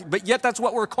that work. But yet that's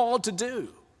what we're called to do.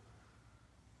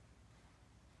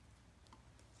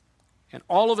 And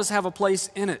all of us have a place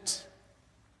in it.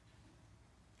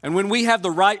 And when we have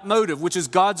the right motive, which is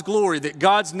God's glory, that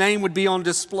God's name would be on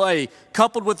display,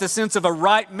 coupled with the sense of a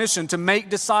right mission to make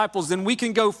disciples, then we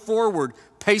can go forward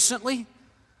patiently,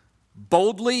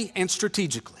 boldly, and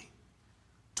strategically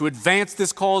to advance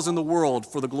this cause in the world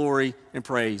for the glory and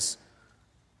praise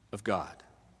of God.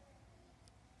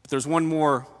 But there's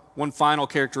one final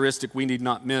characteristic we need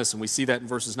not miss, and we see that in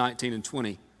verses 19 and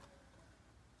 20.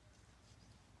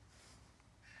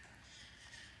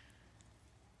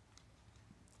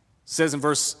 It says in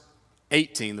verse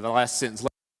 18, the last sentence,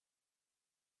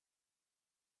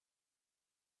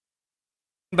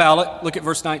 Sanballat, look at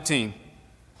verse 19.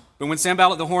 But when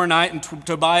Sanballat the Horonite and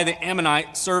Tobiah the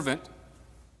Ammonite servant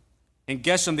and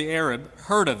Geshem the Arab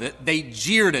heard of it, they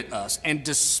jeered at us and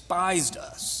despised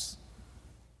us.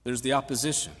 There's the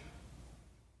opposition.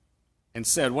 And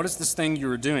said, what is this thing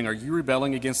you are doing? Are you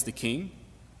rebelling against the king?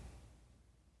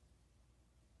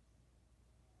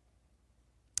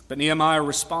 But Nehemiah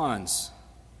responds,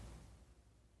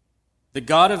 the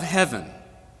God of heaven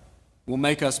will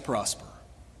make us prosper,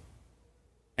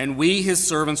 and we, his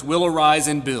servants, will arise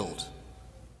and build.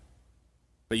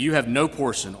 But you have no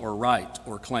portion or right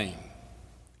or claim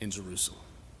in Jerusalem.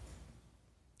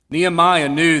 Nehemiah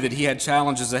knew that he had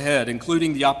challenges ahead,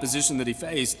 including the opposition that he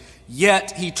faced,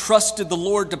 yet he trusted the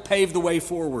Lord to pave the way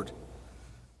forward.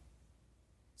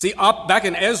 See, back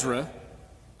in Ezra,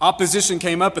 opposition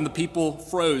came up and the people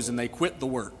froze and they quit the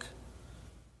work.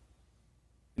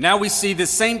 Now we see the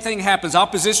same thing happens.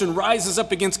 Opposition rises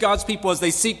up against God's people as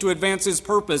they seek to advance his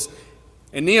purpose.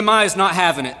 And Nehemiah is not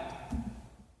having it.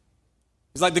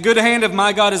 He's like, the good hand of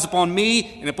my God is upon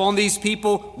me and upon these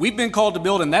people. We've been called to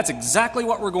build, and that's exactly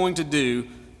what we're going to do.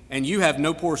 And you have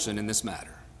no portion in this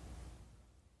matter.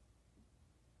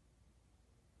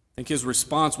 I think his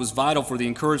response was vital for the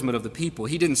encouragement of the people.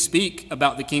 He didn't speak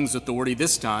about the king's authority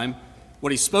this time.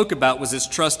 What he spoke about was his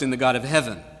trust in the God of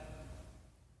heaven.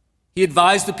 He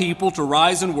advised the people to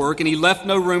rise and work, and he left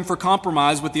no room for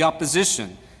compromise with the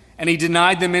opposition, and he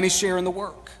denied them any share in the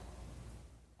work.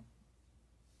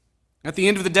 At the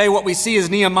end of the day, what we see is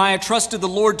Nehemiah trusted the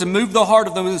Lord to move the heart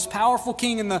of the most powerful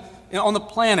king on the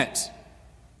planet.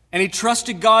 And he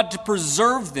trusted God to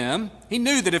preserve them. He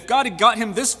knew that if God had got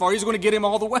him this far, he was going to get him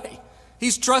all the way.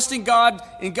 He's trusting God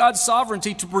in God's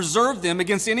sovereignty to preserve them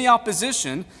against any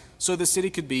opposition so the city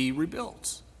could be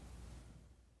rebuilt.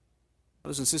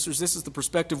 Brothers and sisters, this is the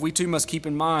perspective we too must keep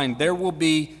in mind. There will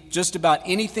be just about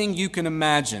anything you can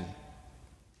imagine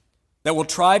that will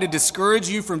try to discourage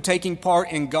you from taking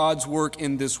part in God's work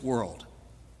in this world.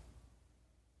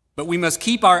 But we must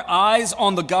keep our eyes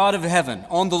on the God of heaven,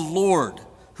 on the Lord,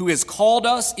 who has called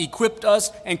us, equipped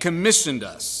us, and commissioned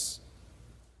us.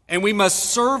 And we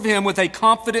must serve him with a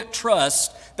confident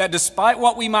trust that despite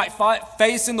what we might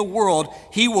face in the world,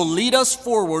 he will lead us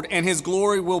forward and his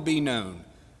glory will be known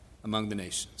among the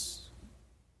nations.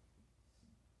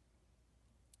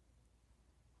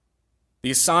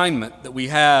 The assignment that we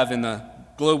have in the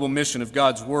global mission of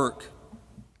God's work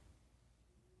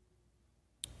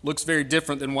looks very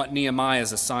different than what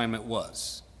Nehemiah's assignment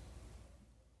was.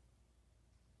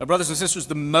 Now, brothers and sisters,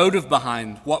 the motive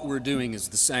behind what we're doing is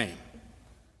the same.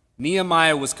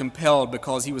 Nehemiah was compelled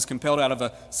because he was compelled out of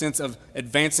a sense of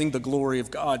advancing the glory of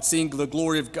God, seeing the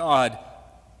glory of God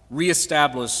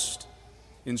reestablished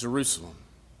in Jerusalem.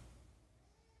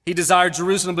 He desired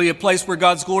Jerusalem to be a place where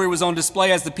God's glory was on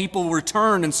display as the people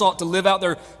returned and sought to live out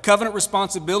their covenant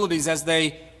responsibilities as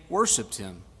they worshiped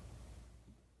him.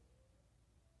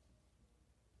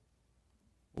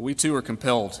 We too are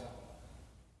compelled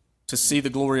to see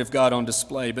the glory of God on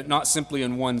display, but not simply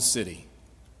in one city.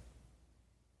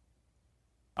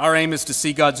 Our aim is to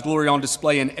see God's glory on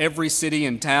display in every city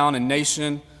and town and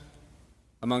nation,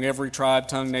 among every tribe,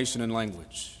 tongue, nation, and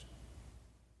language.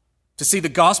 To see the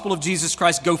gospel of Jesus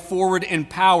Christ go forward in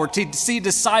power, to see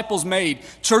disciples made,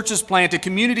 churches planted,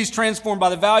 communities transformed by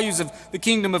the values of the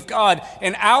kingdom of God.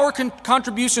 And our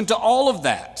contribution to all of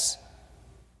that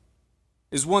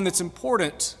is one that's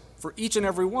important for each and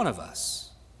every one of us.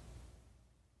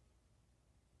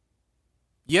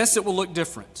 Yes, it will look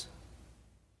different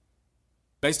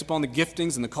based upon the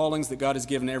giftings and the callings that God has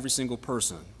given every single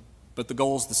person, but the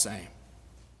goal is the same.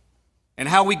 And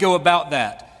how we go about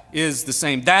that is the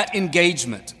same. That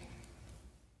engagement,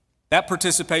 that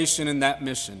participation in that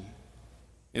mission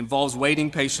involves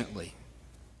waiting patiently,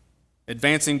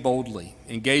 advancing boldly,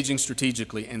 engaging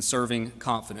strategically, and serving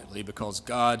confidently because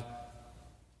God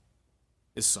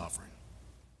is sovereign.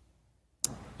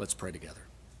 Let's pray together.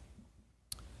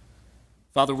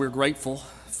 Father, we're grateful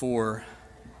for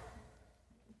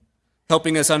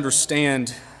helping us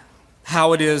understand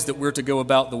how it is that we're to go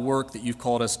about the work that you've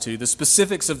called us to. The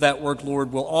specifics of that work,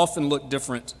 Lord, will often look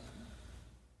different.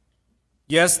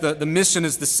 Yes, the mission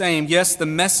is the same. Yes, the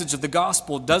message of the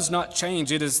gospel does not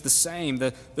change. It is the same.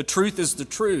 The truth is the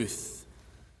truth.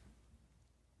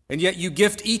 And yet you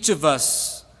gift each of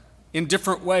us in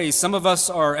different ways. Some of us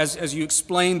are, as you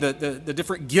explain the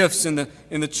different gifts in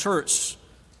the church,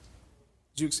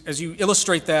 as you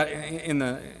illustrate that in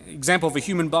the example of a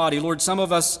human body, Lord, some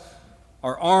of us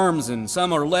are arms and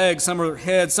some are legs, some are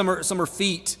heads, some are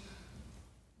feet.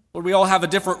 Lord, we all have a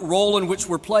different role in which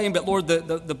we're playing, but Lord,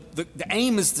 the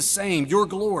aim is the same, your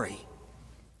glory,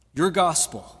 your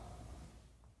gospel.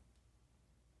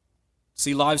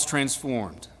 See lives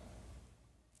transformed.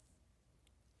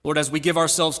 Lord, as we give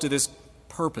ourselves to this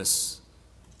purpose,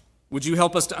 would you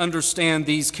help us to understand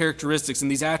these characteristics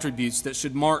and these attributes that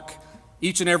should mark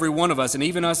each and every one of us, and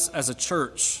even us as a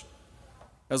church,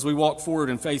 as we walk forward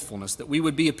in faithfulness, that we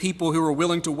would be a people who are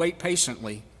willing to wait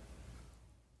patiently,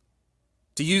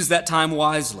 to use that time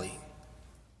wisely.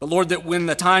 But Lord, that when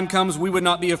the time comes, we would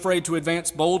not be afraid to advance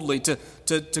boldly,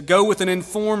 to go with an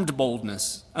informed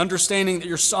boldness, understanding that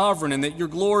you're sovereign and that you're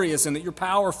glorious and that you're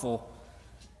powerful,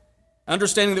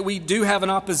 understanding that we do have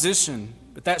an opposition,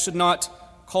 but that should not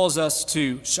cause us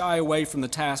to shy away from the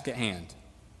task at hand.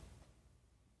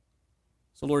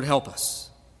 So Lord, help us.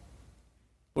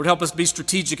 Lord, help us be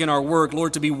strategic in our work.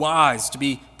 Lord, to be wise, to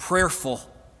be prayerful, to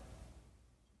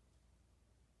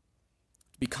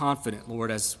be confident,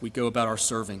 Lord, as we go about our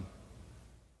serving,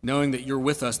 knowing that you're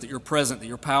with us, that you're present, that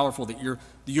you're powerful, that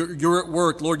you're at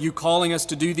work. Lord, you calling us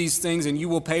to do these things, and you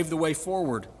will pave the way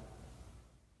forward.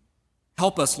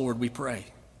 Help us, Lord, we pray.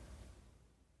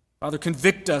 Father,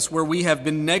 convict us where we have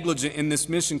been negligent in this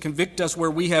mission. Convict us where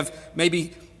we have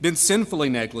maybe been sinfully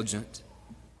negligent.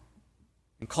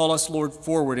 And call us, Lord,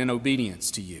 forward in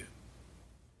obedience to you.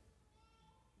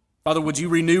 Father, would you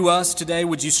renew us today?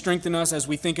 Would you strengthen us as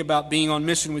we think about being on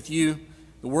mission with you,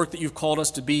 the work that you've called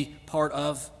us to be part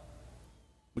of?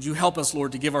 Would you help us,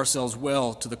 Lord, to give ourselves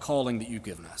well to the calling that you've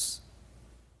given us?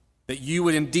 That you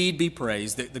would indeed be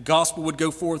praised, that the gospel would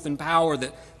go forth in power,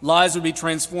 that lives would be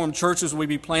transformed, churches would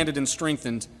be planted and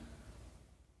strengthened,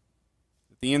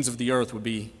 that the ends of the earth would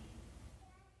be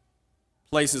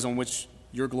places on which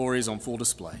your glory is on full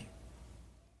display.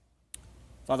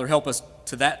 Father, help us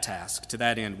to that task, to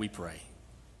that end, we pray.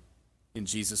 In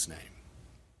Jesus' name,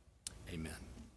 amen.